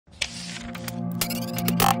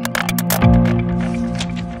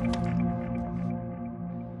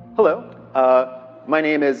Hello, my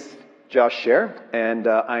name is Josh Scherr, and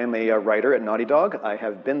I am a writer at Naughty Dog. I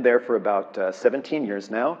have been there for about 17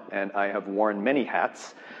 years now, and I have worn many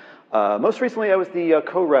hats. Most recently, I was the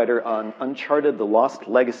co-writer on Uncharted: The Lost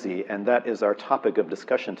Legacy, and that is our topic of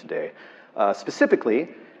discussion today. Specifically,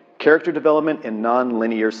 character development in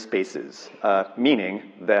non-linear spaces, meaning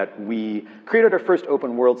that we created our first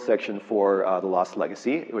open world section for The Lost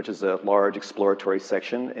Legacy, which is a large exploratory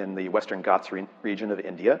section in the Western Ghats region of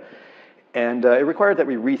India. And it required that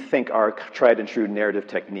we rethink our tried and true narrative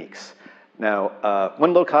techniques. Now,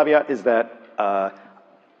 one little caveat is that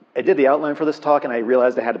I did the outline for this talk and I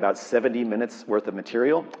realized I had about 70 minutes worth of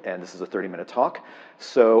material, and this is a 30-minute talk.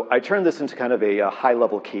 So I turned this into kind of a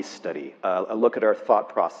high-level case study, a look at our thought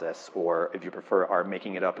process, or if you prefer, our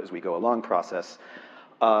making it up as we go along process.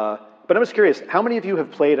 But I'm just curious, how many of you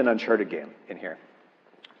have played an Uncharted game in here?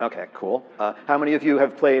 Okay, cool. How many of you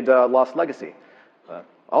have played Lost Legacy?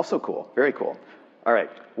 Also cool, very cool. All right,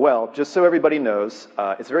 well, just so everybody knows,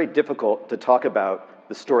 it's very difficult to talk about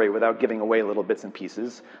the story without giving away little bits and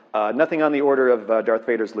pieces. Nothing on the order of Darth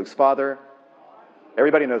Vader's Luke's father.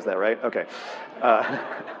 Everybody knows that, right? Okay.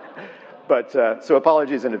 So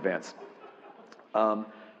apologies in advance. For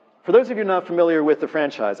those of you not familiar with the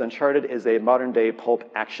franchise, Uncharted is a modern-day pulp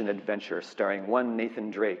action adventure starring one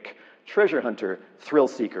Nathan Drake, treasure hunter, thrill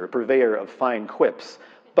seeker, purveyor of fine quips.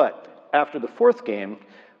 But after the fourth game,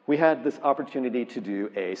 we had this opportunity to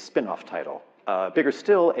do a spin-off title. Bigger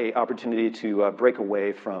still, an opportunity to break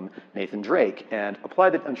away from Nathan Drake and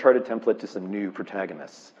apply the Uncharted template to some new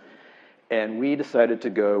protagonists. And we decided to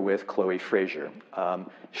go with Chloe Frazer.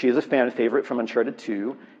 She is a fan favorite from Uncharted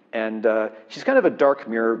 2, and she's kind of a dark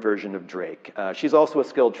mirror version of Drake. She's also a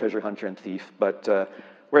skilled treasure hunter and thief, but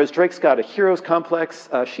whereas Drake's got a hero's complex,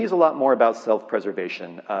 she's a lot more about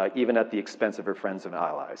self-preservation, even at the expense of her friends and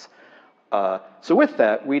allies. So with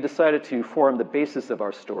that, we decided to form the basis of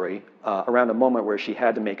our story around a moment where she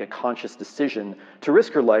had to make a conscious decision to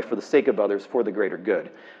risk her life for the sake of others for the greater good.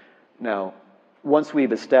 Now, once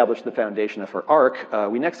we've established the foundation of her arc,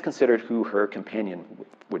 we next considered who her companion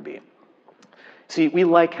would be. See, we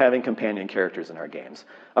like having companion characters in our games.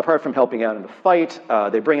 Apart from helping out in the fight,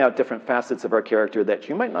 they bring out different facets of our character that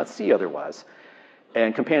you might not see otherwise.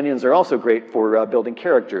 And companions are also great for building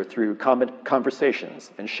character through conversations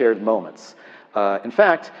and shared moments. In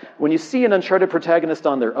fact, when you see an Uncharted protagonist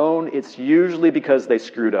on their own, it's usually because they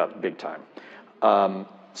screwed up big time.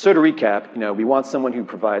 So to recap, we want someone who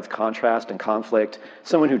provides contrast and conflict,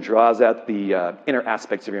 someone who draws out the inner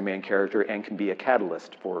aspects of your main character and can be a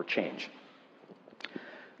catalyst for change.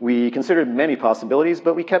 We considered many possibilities,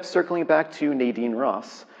 but we kept circling back to Nadine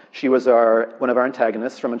Ross. She was one of our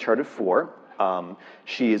antagonists from Uncharted 4.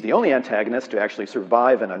 She is the only antagonist to actually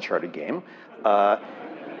survive an Uncharted game.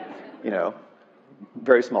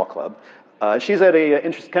 Very small club. She's at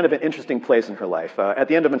kind of an interesting place in her life. At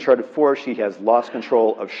the end of Uncharted 4, she has lost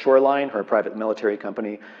control of Shoreline, her private military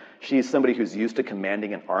company. She's somebody who's used to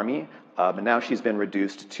commanding an army, but now she's been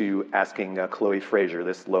reduced to asking Chloe Frazer,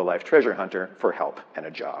 this low-life treasure hunter, for help and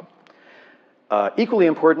a job. Equally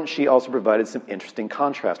important, she also provided some interesting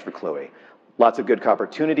contrast for Chloe. Lots of good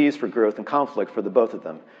opportunities for growth and conflict for the both of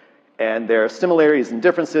them. And their similarities and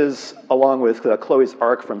differences, along with Chloe's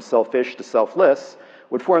arc from selfish to selfless,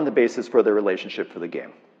 would form the basis for their relationship for the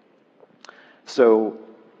game. So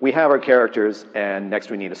we have our characters, and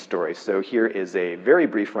next we need a story. So here is a very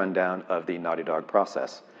brief rundown of the Naughty Dog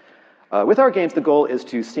process. With our games, the goal is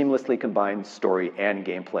to seamlessly combine story and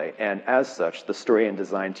gameplay, and as such, the story and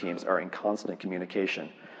design teams are in constant communication.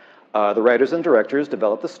 The writers and directors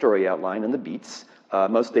develop the story outline and the beats.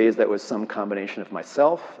 Most days that was some combination of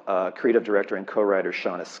myself, creative director and co-writer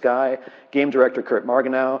Shauna Skye, game director Kurt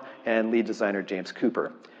Marganow, and lead designer James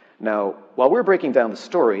Cooper. Now, while we're breaking down the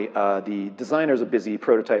story, the designers are busy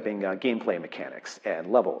prototyping gameplay mechanics and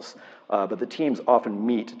levels, but the teams often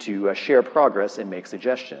meet to share progress and make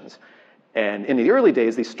suggestions. And in the early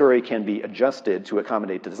days, the story can be adjusted to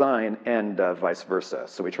accommodate design and vice versa.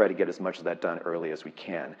 So we try to get as much of that done early as we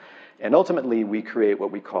can. And ultimately, we create what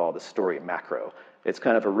we call the story macro. It's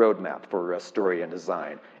kind of a roadmap for story and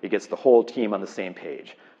design. It gets the whole team on the same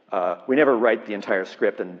page. We never write the entire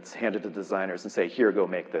script and hand it to designers and say, here, go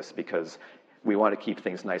make this, because we want to keep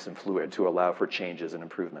things nice and fluid to allow for changes and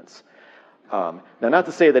improvements. Now, not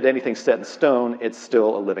to say that anything's set in stone, it's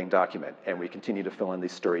still a living document, and we continue to fill in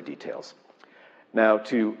these story details. Now,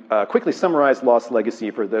 to quickly summarize Lost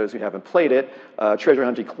Legacy for those who haven't played it, treasure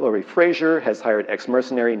hunter Chloe Frazer has hired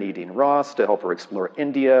ex-mercenary Nadine Ross to help her explore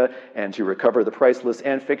India and to recover the priceless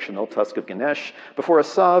and fictional Tusk of Ganesh before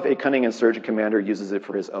Asav, a cunning insurgent commander, uses it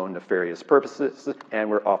for his own nefarious purposes, and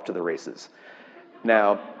we're off to the races.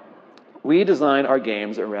 Now, We design our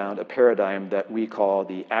games around a paradigm that we call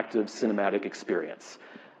the active cinematic experience.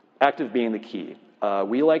 Active being the key.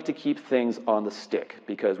 We like to keep things on the stick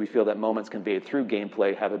because we feel that moments conveyed through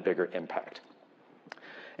gameplay have a bigger impact.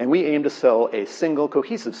 And we aim to sell a single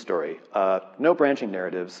cohesive story, no branching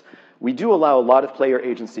narratives. We do allow a lot of player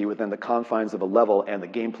agency within the confines of a level and the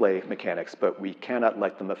gameplay mechanics, but we cannot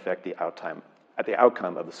let them affect the outcome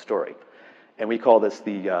of the story. And we call this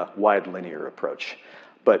the wide linear approach.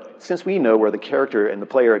 But since we know where the character and the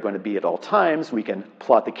player are going to be at all times, we can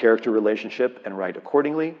plot the character relationship and write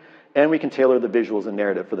accordingly, and we can tailor the visuals and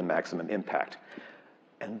narrative for the maximum impact.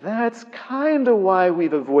 And that's kind of why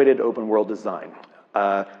we've avoided open world design.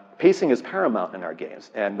 Pacing is paramount in our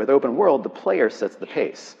games, and with open world, the player sets the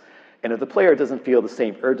pace. And if the player doesn't feel the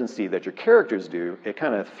same urgency that your characters do, it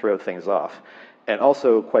kind of throws things off. And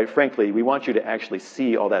also, quite frankly, we want you to actually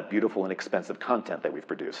see all that beautiful and expensive content that we've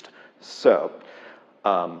produced. So,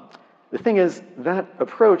 the thing is, that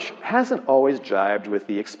approach hasn't always jived with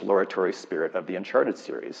the exploratory spirit of the Uncharted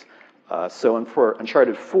series. So for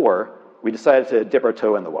Uncharted 4, we decided to dip our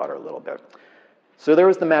toe in the water a little bit. So there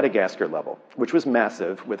was the Madagascar level, which was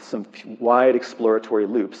massive with some wide exploratory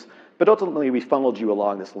loops, but ultimately we funneled you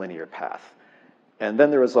along this linear path. And then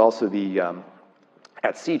there was also the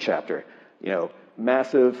at sea chapter,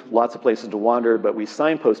 massive, lots of places to wander, but we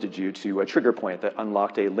signposted you to a trigger point that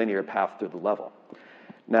unlocked a linear path through the level.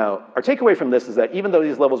 Now, our takeaway from this is that even though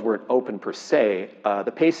these levels weren't open per se,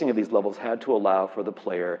 the pacing of these levels had to allow for the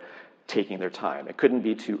player taking their time. It couldn't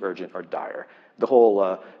be too urgent or dire. The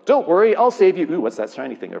whole, don't worry, I'll save you, ooh, what's that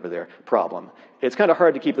shiny thing over there, problem. It's kind of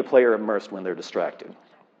hard to keep the player immersed when they're distracted.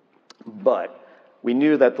 But we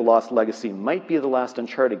knew that The Lost Legacy might be the last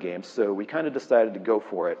Uncharted game, so we kind of decided to go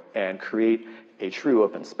for it and create a true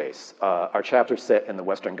open space. Our chapter's set in the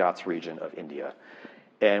Western Ghats region of India.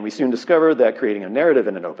 And we soon discovered that creating a narrative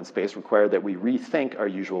in an open space required that we rethink our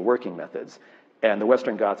usual working methods. And the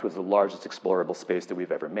Western Ghats was the largest explorable space that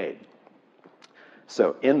we've ever made.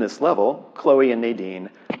 So in this level, Chloe and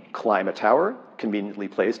Nadine climb a tower, conveniently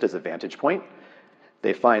placed as a vantage point.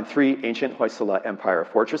 They find 3 ancient Hoysala Empire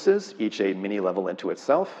fortresses, each a mini level into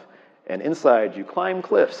itself. And inside, you climb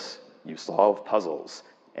cliffs, you solve puzzles,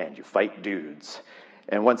 and you fight dudes.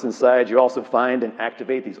 And once inside, you also find and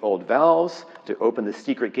activate these old valves to open the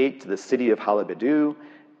secret gate to the city of Halebidu.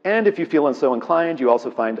 And if you feel so inclined, you also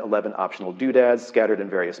find 11 optional doodads scattered in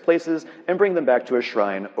various places and bring them back to a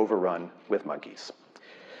shrine overrun with monkeys.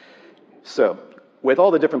 So, with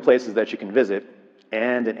all the different places that you can visit,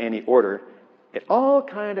 and in any order, it all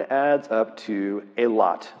kind of adds up to a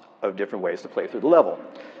lot of different ways to play through the level.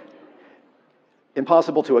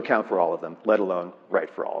 Impossible to account for all of them, let alone write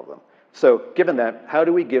for all of them. So, given that, how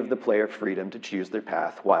do we give the player freedom to choose their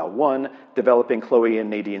path while 1, developing Chloe and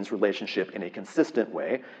Nadine's relationship in a consistent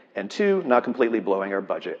way, and 2, not completely blowing our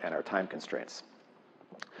budget and our time constraints?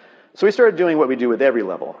 So we started doing what we do with every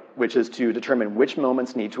level, which is to determine which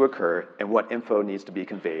moments need to occur and what info needs to be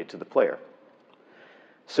conveyed to the player.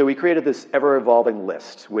 So we created this ever-evolving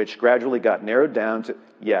list, which gradually got narrowed down to,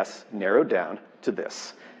 yes, narrowed down to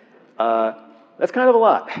this. That's kind of a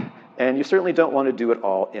lot. And you certainly don't want to do it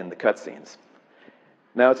all in the cutscenes.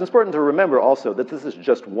 Now, it's important to remember also that this is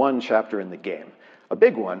just one chapter in the game. A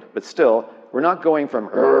big one, but still, we're not going from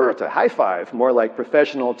to high five, more like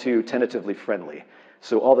professional to tentatively friendly.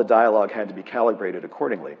 So all the dialogue had to be calibrated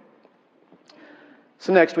accordingly.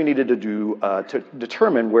 So next, we needed to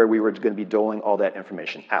determine where we were going to be doling all that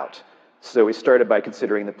information out. So we started by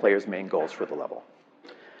considering the player's main goals for the level,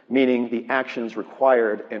 meaning the actions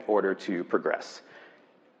required in order to progress.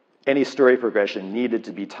 Any story progression needed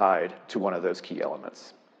to be tied to one of those key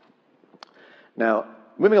elements. Now,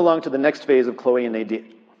 moving along to the next phase of Chloe and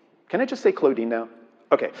Nadine. Can I just say Claudine now?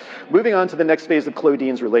 Okay. Moving on to the next phase of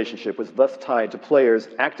Claudine's relationship was thus tied to players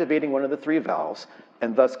activating one of the 3 valves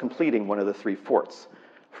and thus completing one of the 3 forts.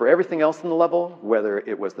 For everything else in the level, whether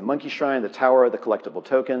it was the monkey shrine, the tower, the collectible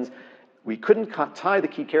tokens, we couldn't tie the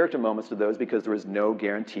key character moments to those because there was no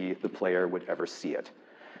guarantee the player would ever see it.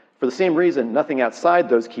 For the same reason, nothing outside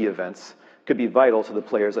those key events could be vital to the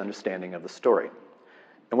player's understanding of the story.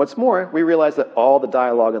 And what's more, we realized that all the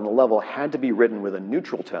dialogue in the level had to be written with a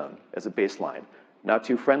neutral tone as a baseline. Not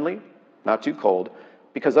too friendly, not too cold,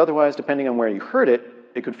 because otherwise, depending on where you heard it,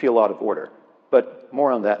 it could feel out of order. But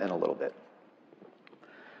more on that in a little bit.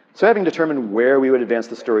 So having determined where we would advance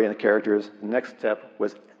the story and the characters, the next step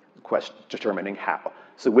was determining how.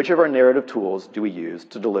 So which of our narrative tools do we use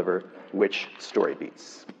to deliver which story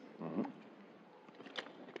beats?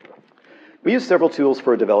 We use several tools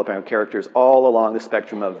for developing our characters all along the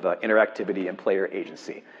spectrum of interactivity and player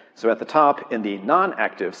agency. So at the top, in the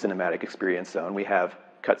non-active cinematic experience zone, we have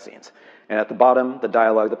cutscenes. And at the bottom, the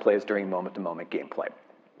dialogue that plays during moment-to-moment gameplay.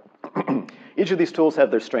 Each of these tools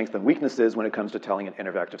have their strengths and weaknesses when it comes to telling an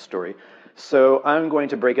interactive story, so I'm going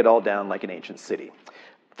to break it all down like an ancient city.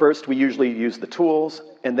 First, we usually use the tools,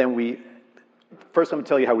 and then First, I'm going to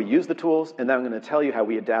tell you how we use the tools, and then I'm going to tell you how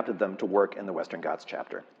we adapted them to work in the Western Ghats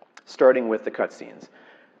chapter, starting with the cutscenes.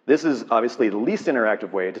 This is obviously the least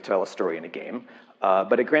interactive way to tell a story in a game,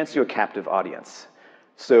 but it grants you a captive audience.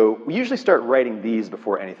 So we usually start writing these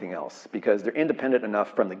before anything else, because they're independent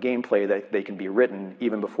enough from the gameplay that they can be written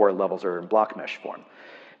even before levels are in block mesh form.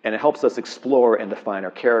 And it helps us explore and define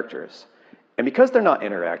our characters. And because they're not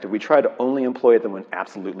interactive, we try to only employ them when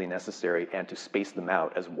absolutely necessary and to space them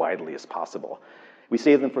out as widely as possible. We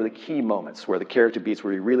save them for the key moments where the character beats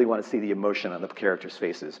where we really want to see the emotion on the characters'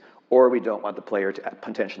 faces, or we don't want the player to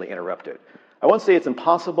potentially interrupt it. I won't say it's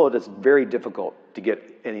impossible, it's very difficult to get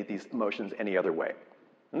any of these emotions any other way.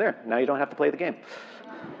 And there, now you don't have to play the game.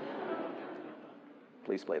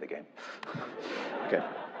 Please play the game. Okay.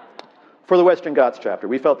 For the Western Ghats chapter,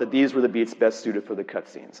 we felt that these were the beats best suited for the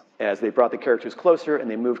cutscenes, as they brought the characters closer and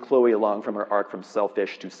they moved Chloe along from her arc from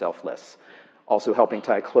selfish to selfless, also helping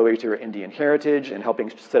tie Chloe to her Indian heritage and helping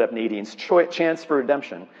set up Nadine's chance for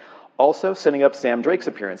redemption, also setting up Sam Drake's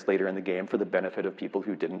appearance later in the game for the benefit of people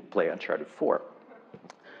who didn't play Uncharted 4.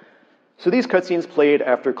 So these cutscenes played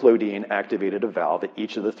after Claudine activated a valve at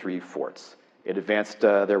each of the 3 forts. It advanced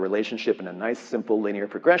their relationship in a nice, simple, linear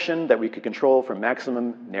progression that we could control for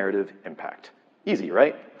maximum narrative impact. Easy,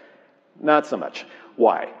 right? Not so much.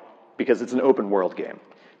 Why? Because it's an open world game.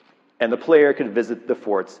 And the player could visit the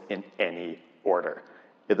forts in any order.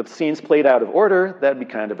 If the scenes played out of order, that'd be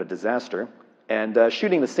kind of a disaster. And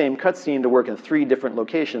shooting the same cutscene to work in 3 different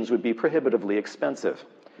locations would be prohibitively expensive.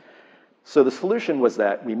 So the solution was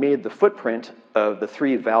that we made the footprint of the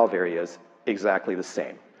 3 valve areas exactly the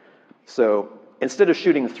same. So instead of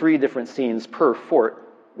shooting 3 different scenes per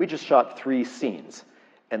fort, we just shot 3 scenes,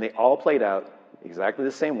 and they all played out exactly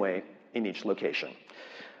the same way in each location.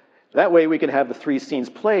 That way we could have the 3 scenes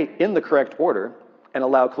play in the correct order and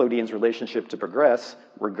allow Claudine's relationship to progress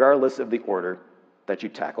regardless of the order that you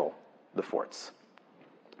tackle the forts.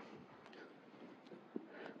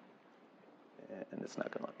 And it's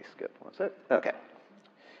not going to let me skip, was it? Okay.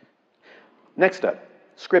 Next up,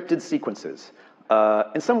 scripted sequences.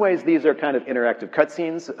 In some ways, these are kind of interactive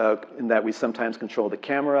cutscenes in that we sometimes control the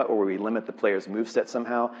camera or we limit the player's moveset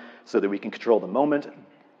somehow so that we can control the moment.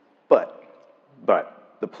 But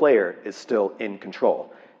the player is still in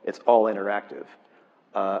control. It's all interactive.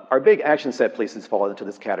 Our big action set pieces fall into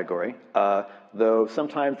this category, though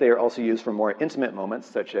sometimes they are also used for more intimate moments,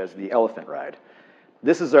 such as the elephant ride.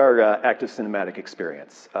 This is our active cinematic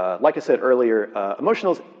experience. Like I said earlier,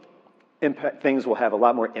 emotional things will have a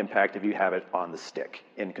lot more impact if you have it on the stick,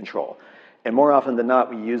 in control. And more often than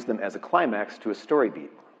not, we use them as a climax to a story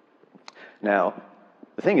beat. Now,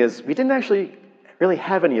 the thing is, we didn't actually really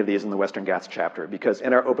have any of these in the Western Ghats chapter, because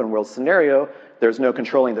in our open world scenario, there's no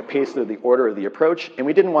controlling the pace or the order of the approach, and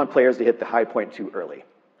we didn't want players to hit the high point too early.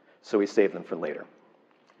 So we saved them for later.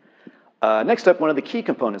 Next up, one of the key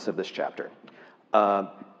components of this chapter,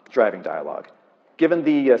 driving dialogue. Given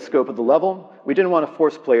the scope of the level, we didn't want to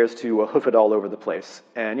force players to hoof it all over the place.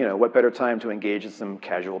 And what better time to engage in some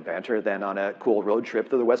casual banter than on a cool road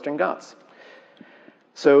trip to the Western Ghats?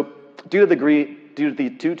 So due to the degree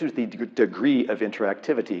of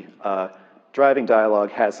interactivity, driving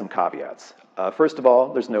dialogue has some caveats. First of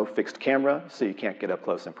all, there's no fixed camera, so you can't get up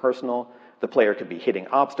close and personal. The player could be hitting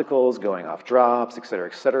obstacles, going off drops, et cetera,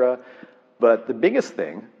 et cetera. But the biggest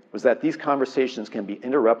thing was that these conversations can be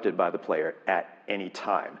interrupted by the player at any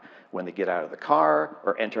time, when they get out of the car,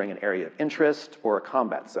 or entering an area of interest, or a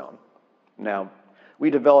combat zone. Now, we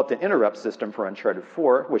developed an interrupt system for Uncharted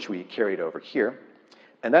 4, which we carried over here,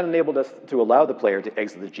 and that enabled us to allow the player to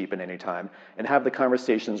exit the Jeep at any time and have the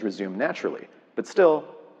conversations resume naturally, but still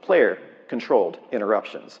player-controlled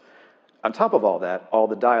interruptions. On top of all that, all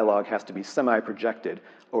the dialogue has to be semi-projected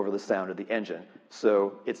over the sound of the engine,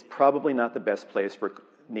 so it's probably not the best place for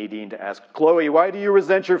Nadine to ask, "Chloe, why do you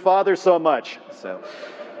resent your father so much?"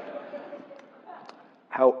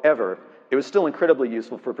 However, it was still incredibly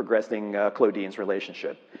useful for progressing Claudine's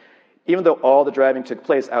relationship. Even though all the driving took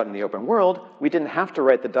place out in the open world, we didn't have to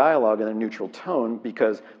write the dialogue in a neutral tone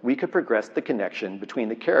because we could progress the connection between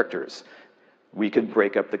the characters. We could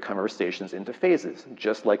break up the conversations into phases,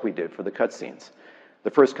 just like we did for the cutscenes. The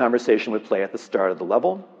first conversation would play at the start of the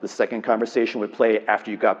level. The second conversation would play after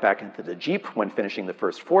you got back into the Jeep when finishing the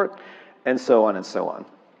first fort, and so on and so on.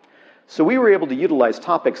 So we were able to utilize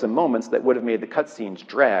topics and moments that would have made the cutscenes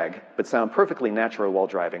drag, but sound perfectly natural while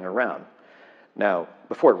driving around. Now,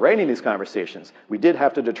 before writing these conversations, we did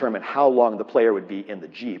have to determine how long the player would be in the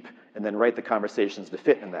Jeep, and then write the conversations to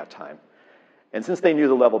fit in that time. And since they knew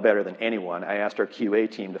the level better than anyone, I asked our QA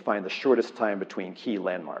team to find the shortest time between key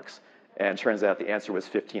landmarks. And it turns out the answer was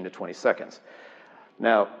 15 to 20 seconds.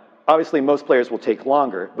 Now, obviously most players will take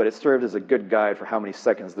longer, but it served as a good guide for how many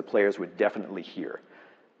seconds the players would definitely hear.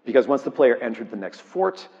 Because once the player entered the next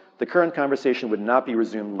fort, the current conversation would not be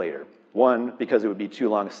resumed later. One, because it would be too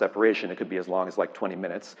long a separation, it could be as long as like 20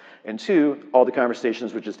 minutes. And two, all the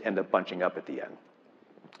conversations would just end up bunching up at the end.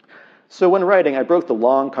 So when writing, I broke the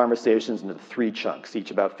long conversations into 3 chunks,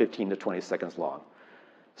 each about 15 to 20 seconds long.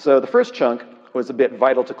 So the first chunk was a bit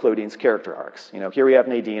vital to Claudine's character arcs. Here we have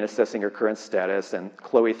Nadine assessing her current status and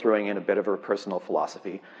Chloe throwing in a bit of her personal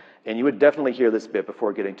philosophy. And you would definitely hear this bit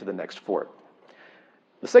before getting to the next fort.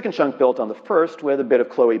 The second chunk built on the first with a bit of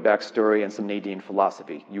Chloe backstory and some Nadine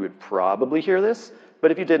philosophy. You would probably hear this,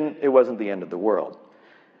 but if you didn't, it wasn't the end of the world.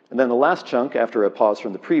 And then the last chunk, after a pause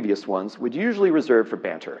from the previous ones, would usually reserve for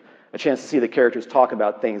banter, a chance to see the characters talk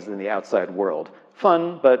about things in the outside world.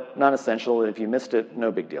 Fun, but not essential, and if you missed it,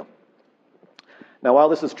 no big deal. Now, while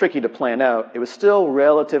this was tricky to plan out, it was still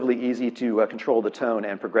relatively easy to control the tone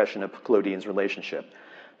and progression of Claudine's relationship,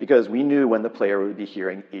 because we knew when the player would be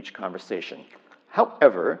hearing each conversation.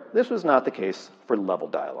 However, this was not the case for level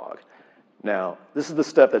dialogue. Now, this is the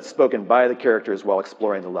stuff that's spoken by the characters while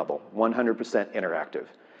exploring the level, 100% interactive.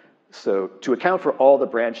 So to account for all the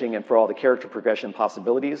branching and for all the character progression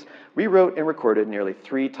possibilities, we wrote and recorded nearly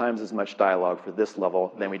 3 times as much dialogue for this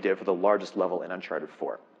level than we did for the largest level in Uncharted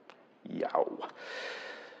 4. Yow.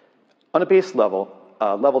 On a base level,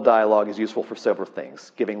 level dialogue is useful for several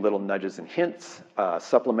things, giving little nudges and hints,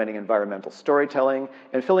 supplementing environmental storytelling,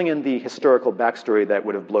 and filling in the historical backstory that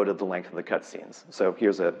would have bloated the length of the cutscenes. So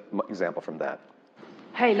here's an example from that.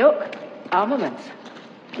 Hey, look, armaments.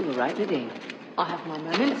 You were right, Nadine. I have my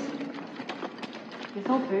moments. Is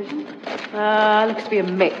all Persian? Looks to be a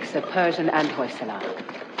mix of Persian and Hoysala.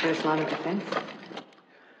 For Islamic defense.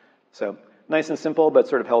 So nice and simple, but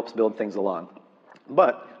sort of helps build things along.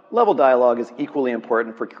 But level dialogue is equally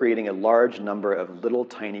important for creating a large number of little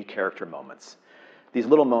tiny character moments. These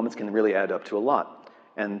little moments can really add up to a lot.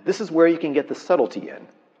 And this is where you can get the subtlety in.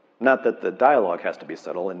 Not that the dialogue has to be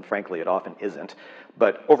subtle, and frankly it often isn't,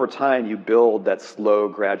 but over time you build that slow,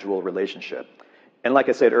 gradual relationship. And like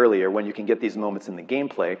I said earlier, when you can get these moments in the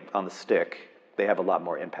gameplay, on the stick, they have a lot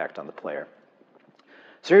more impact on the player.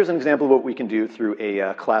 So here's an example of what we can do through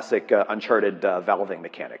a classic Uncharted valving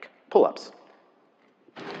mechanic, pull-ups.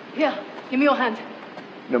 Here, give me your hand.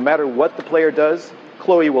 No matter what the player does,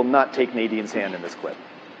 Chloe will not take Nadine's hand in this clip.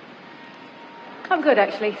 I'm good,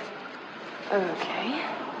 actually. Okay.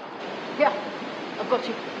 Yeah, I've got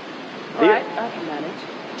you. All right, I can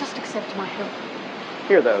manage. Just accept my help.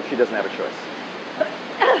 Here, though, she doesn't have a choice.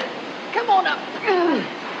 Come on up.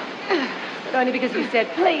 But only because you said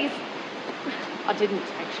please. I didn't,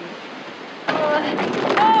 actually. Oh,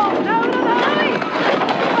 no, no,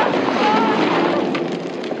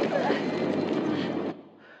 no!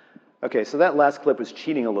 Okay, so that last clip was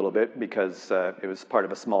cheating a little bit because it was part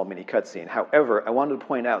of a small mini cutscene. However, I wanted to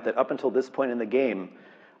point out that up until this point in the game,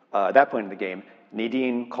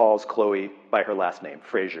 Nadine calls Chloe by her last name,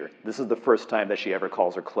 Fraser. This is the first time that she ever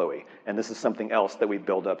calls her Chloe, and this is something else that we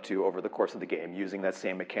build up to over the course of the game, using that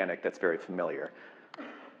same mechanic that's very familiar.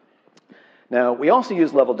 Now, we also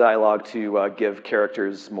use level dialogue to give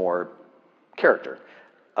characters more character.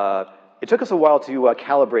 It took us a while to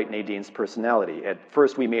calibrate Nadine's personality. At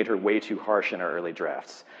first, we made her way too harsh in our early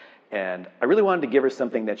drafts, and I really wanted to give her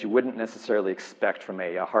something that you wouldn't necessarily expect from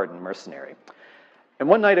a hardened mercenary. And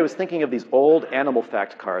one night I was thinking of these old animal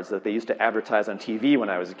fact cards that they used to advertise on TV when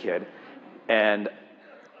I was a kid. And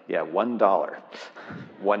yeah, $1.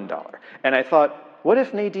 $1. And I thought, what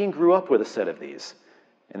if Nadine grew up with a set of these?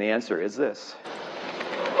 And the answer is this.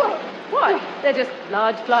 Why? They're just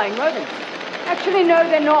large flying rodents. Actually, no,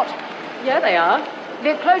 they're not. Yeah, they are.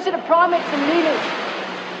 They're closer to primates than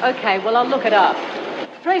lemurs. Okay, well, I'll look it up.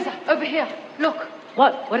 Fraser, over here. Look.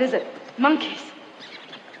 What? What is it? Monkeys.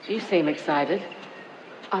 You seem excited.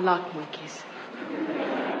 I like monkeys.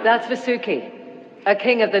 That's Vasuki, a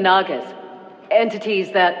king of the Nagas,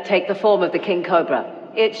 entities that take the form of the king cobra.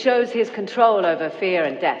 It shows his control over fear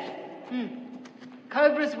and death.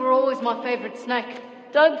 Cobras were always my favorite snake.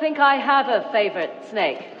 Don't think I have a favorite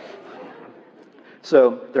snake.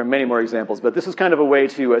 So there are many more examples, but this is kind of a way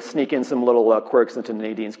to sneak in some little quirks into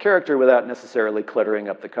Nadine's character without necessarily cluttering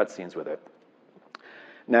up the cutscenes with it.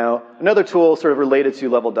 Now, another tool sort of related to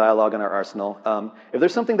level dialogue in our arsenal, if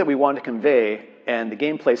there's something that we want to convey and the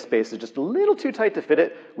gameplay space is just a little too tight to fit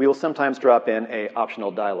it, we will sometimes drop in an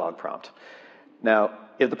optional dialogue prompt. Now,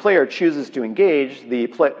 if the player chooses to engage, the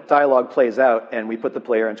dialogue plays out and we put the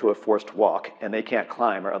player into a forced walk and they can't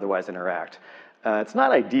climb or otherwise interact. It's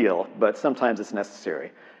not ideal, but sometimes it's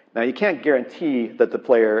necessary. Now, you can't guarantee that the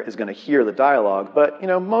player is going to hear the dialogue, but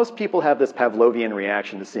most people have this Pavlovian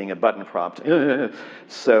reaction to seeing a button prompt.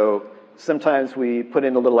 So sometimes we put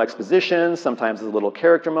in a little exposition, sometimes a little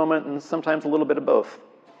character moment, and sometimes a little bit of both.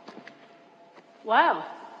 Wow,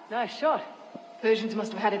 nice shot. Persians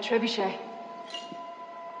must have had a trebuchet.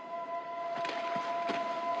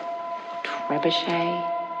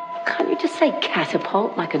 Trebuchet? Can't you just say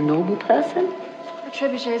catapult like a normal person? A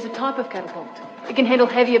trebuchet is a type of catapult. It can handle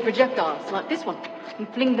heavier projectiles, like this one, and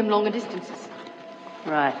fling them longer distances.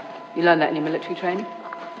 Right. You learned that in your military training?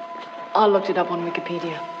 I looked it up on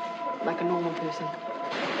Wikipedia, like a normal person.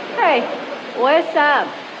 Hey, where's Sam?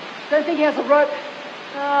 Don't think he has a rope.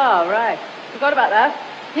 Oh, right. Forgot about that.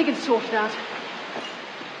 He can sort it out.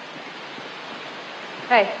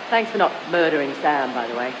 Hey, thanks for not murdering Sam, by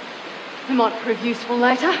the way. It might prove useful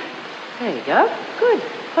later. There you go. Good.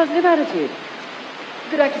 Positive attitude.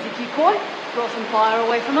 Could act as a decoy, draw some fire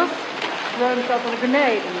away from us, throw himself on a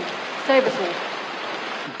grenade and save us all.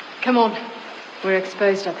 Come on. We're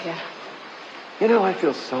exposed up here. I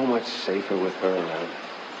feel so much safer with her around.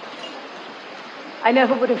 I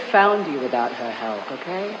never would have found you without her help,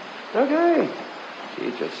 okay? Okay.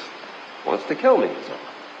 She just wants to kill me, so.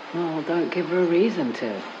 Well, don't give her a reason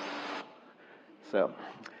to.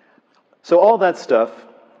 So all that stuff,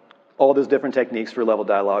 all those different techniques for level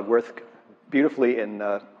dialogue work beautifully in...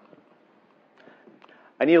 I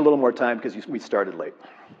need a little more time because we started late.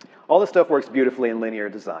 All this stuff works beautifully in linear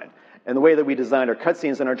design. And the way that we designed our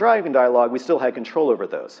cutscenes and our driving dialogue, we still had control over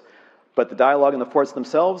those. But the dialogue in the forts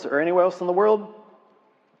themselves or anywhere else in the world?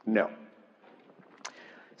 No.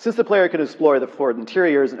 Since the player could explore the fort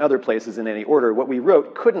interiors and other places in any order, what we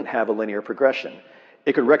wrote couldn't have a linear progression.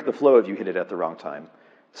 It could wreck the flow if you hit it at the wrong time.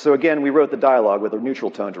 So again, we wrote the dialogue with a neutral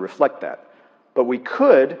tone to reflect that. But we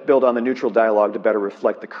could build on the neutral dialogue to better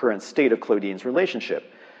reflect the current state of Claudine's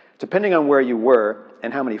relationship. Depending on where you were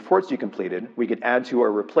and how many forts you completed, we could add to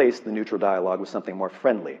or replace the neutral dialogue with something more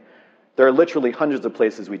friendly. There are literally hundreds of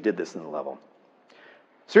places we did this in the level.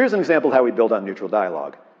 So here's an example of how we build on neutral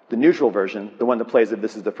dialogue. The neutral version, the one that plays if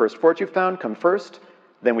this is the first fort you found, come first.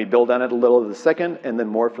 Then we build on it a little of the second, and then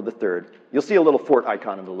more for the third. You'll see a little fort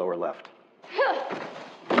icon in the lower left.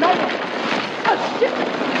 Oh, shit!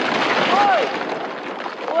 Oh!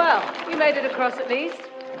 Well, you made it across at least.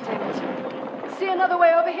 Damn it. See another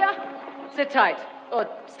way over here? Sit tight. Or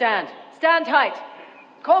stand. Stand tight.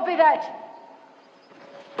 Copy that.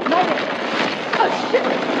 Oh, shit!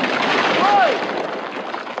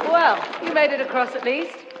 Oh! Well, you made it across at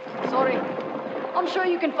least. Sorry. I'm sure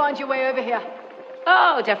you can find your way over here.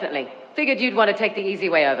 Oh, definitely. Figured you'd want to take the easy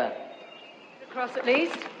way over. Across at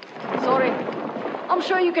least? Sorry. I'm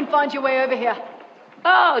sure you can find your way over here.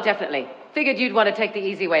 Oh, definitely. Figured you'd want to take the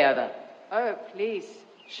easy way over. Oh, please.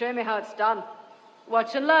 Show me how it's done.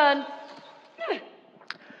 Watch and learn.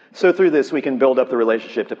 So through this, we can build up the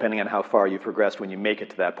relationship depending on how far you've progressed when you make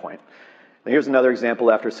it to that point. Now here's another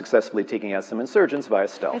example after successfully taking out some insurgents via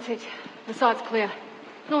stealth. That's it. The site's clear.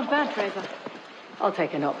 Not bad, Fraser. I'll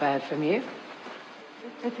take a not bad from you.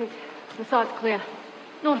 That's it. The site's clear.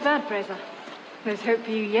 Not bad, Fraser. There's hope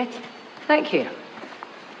for you yet. Thank you.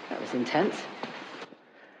 That was intense.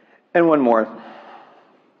 And one more.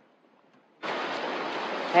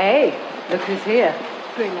 Hey, look who's here.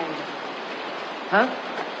 Grey Langdon. Huh?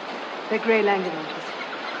 They're Grey Langdon hunters.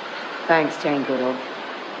 Thanks, Jane Goodall.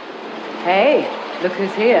 Hey, look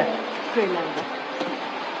who's here. Grey Langdon.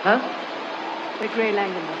 Huh? They're Grey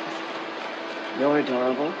Langdon hunters. You're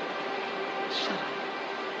adorable. Shut up.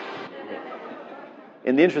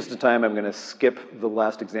 In the interest of time, I'm going to skip the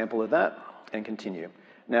last example of that and continue.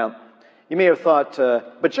 Now, you may have thought,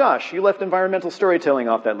 but Josh, you left environmental storytelling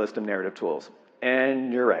off that list of narrative tools.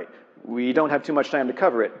 And you're right. We don't have too much time to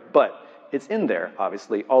cover it, but it's in there,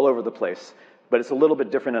 obviously, all over the place. But it's a little bit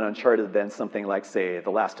different in Uncharted than something like, say, The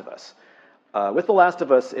Last of Us. With The Last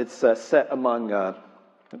of Us, it's set among... There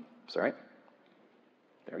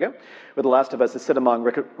we go. With The Last of Us, it's set among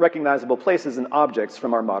recognizable places and objects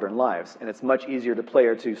from our modern lives, and it's much easier to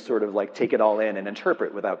player to sort of like take it all in and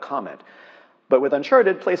interpret without comment. But with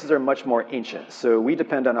Uncharted, places are much more ancient, so we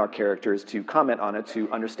depend on our characters to comment on it to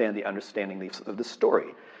understand the understanding of the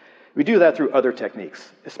story. We do that through other techniques,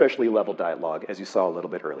 especially level dialogue, as you saw a little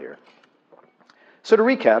bit earlier. So to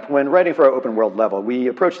recap, when writing for our open world level, we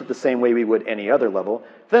approached it the same way we would any other level,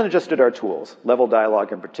 then adjusted our tools, level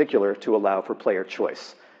dialogue in particular, to allow for player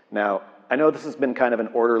choice. Now, I know this has been kind of an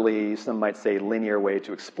orderly, some might say linear way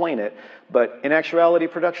to explain it, but in actuality,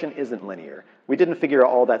 production isn't linear. We didn't figure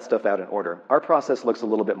all that stuff out in order. Our process looks a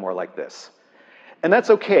little bit more like this. And that's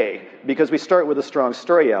okay, because we start with a strong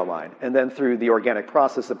story outline, and then through the organic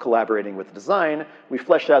process of collaborating with design, we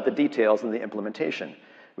flesh out the details and the implementation.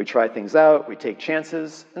 We try things out, we take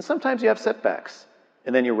chances, and sometimes you have setbacks.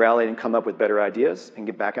 And then you rally and come up with better ideas and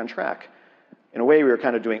get back on track. In a way, we were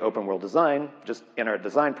kind of doing open world design, just in our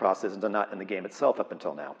design process and not in the game itself up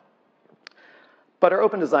until now. But our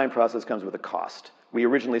open design process comes with a cost. We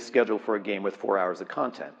originally scheduled for a game with 4 hours of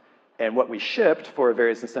content. And what we shipped, for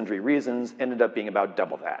various and sundry reasons, ended up being about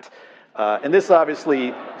double that. And this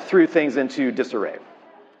obviously threw things into disarray.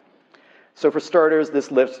 So for starters,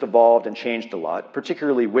 this list evolved and changed a lot,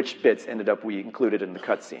 particularly which bits ended up we included in the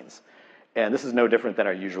cutscenes. And this is no different than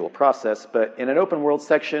our usual process, but in an open world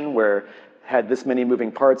section where had this many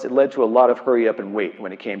moving parts, it led to a lot of hurry up and wait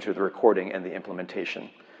when it came to the recording and the implementation.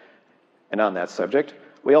 And on that subject,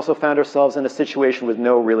 we also found ourselves in a situation with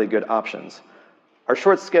no really good options. Our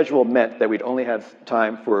short schedule meant that we'd only have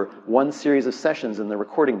time for one series of sessions in the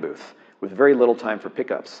recording booth, with very little time for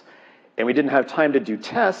pickups. And we didn't have time to do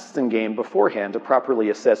tests in game beforehand to properly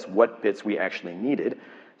assess what bits we actually needed.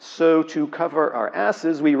 So to cover our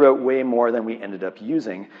asses, we wrote way more than we ended up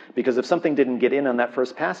using, because if something didn't get in on that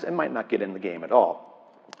first pass, it might not get in the game at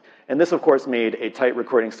all. And this, of course, made a tight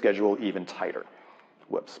recording schedule even tighter.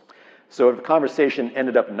 Whoops. So if a conversation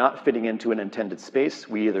ended up not fitting into an intended space,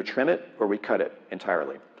 we either trim it or we cut it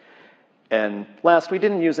entirely. And last, we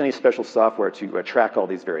didn't use any special software to track all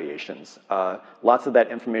these variations. Lots of that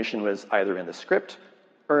information was either in the script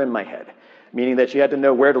or in my head, meaning that you had to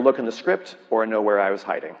know where to look in the script or know where I was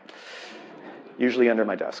hiding, usually under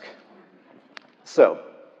my desk. So,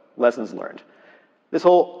 lessons learned. This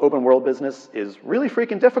whole open world business is really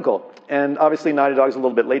freaking difficult, and obviously Naughty Dog's a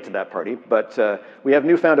little bit late to that party, but we have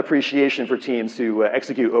newfound appreciation for teams who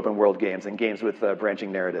execute open world games and games with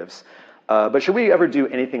branching narratives. But should we ever do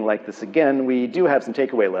anything like this again, we do have some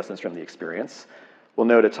takeaway lessons from the experience. We'll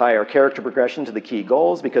know to tie our character progression to the key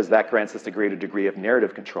goals, because that grants us a greater degree of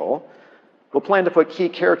narrative control. We'll plan to put key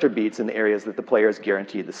character beats in the areas that the player is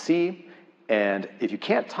guaranteed to see. And if you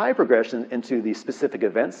can't tie progression into the specific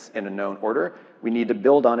events in a known order, we need to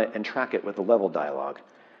build on it and track it with the level dialogue.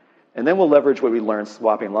 And then we'll leverage what we learned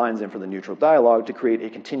swapping lines in for the neutral dialogue to create a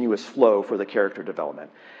continuous flow for the character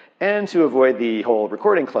development. And to avoid the whole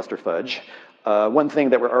recording cluster fudge, one thing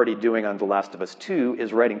that we're already doing on The Last of Us 2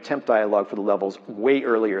 is writing temp dialogue for the levels way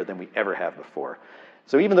earlier than we ever have before.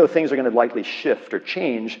 So even though things are going to likely shift or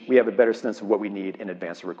change, we have a better sense of what we need in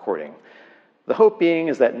advance of recording. The hope being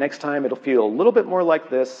is that next time it'll feel a little bit more like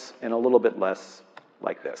this and a little bit less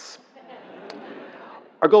like this.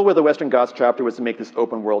 Our goal with the Western Goths chapter was to make this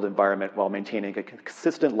open world environment while maintaining a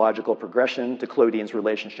consistent logical progression to Claudine's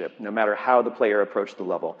relationship, no matter how the player approached the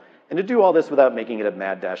level. And to do all this without making it a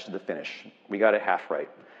mad dash to the finish. We got it half right.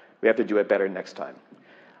 We have to do it better next time.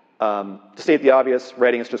 To state the obvious,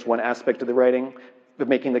 writing is just one aspect of the writing, of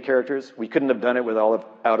making the characters. We couldn't have done it without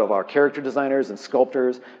our character designers and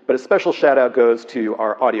sculptors, but a special shout out goes to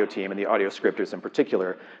our audio team and the audio scripters in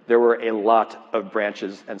particular. There were a lot of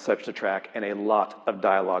branches and such to track and a lot of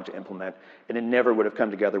dialogue to implement, and it never would have come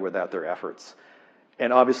together without their efforts.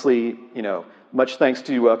 And obviously, much thanks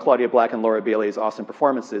to Claudia Black and Laura Bailey's awesome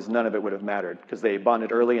performances, none of it would have mattered because they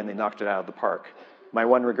bonded early and they knocked it out of the park. My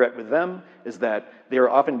one regret with them is that they were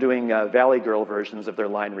often doing Valley Girl versions of their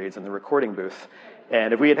line reads in the recording booth.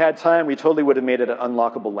 And if we had had time, we totally would have made it an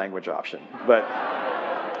unlockable language option. But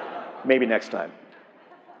maybe next time.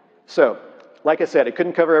 So, like I said, I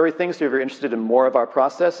couldn't cover everything, so if you're interested in more of our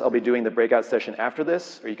process, I'll be doing the breakout session after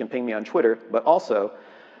this, or you can ping me on Twitter. But also,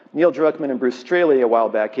 Neil Druckmann and Bruce Straley a while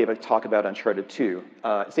back gave a talk about Uncharted 2.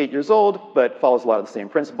 It's 8 years old, but follows a lot of the same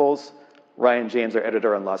principles. Ryan James, our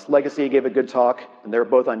editor on Lost Legacy, gave a good talk, and they're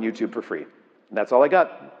both on YouTube for free. And that's all I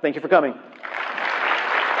got. Thank you for coming.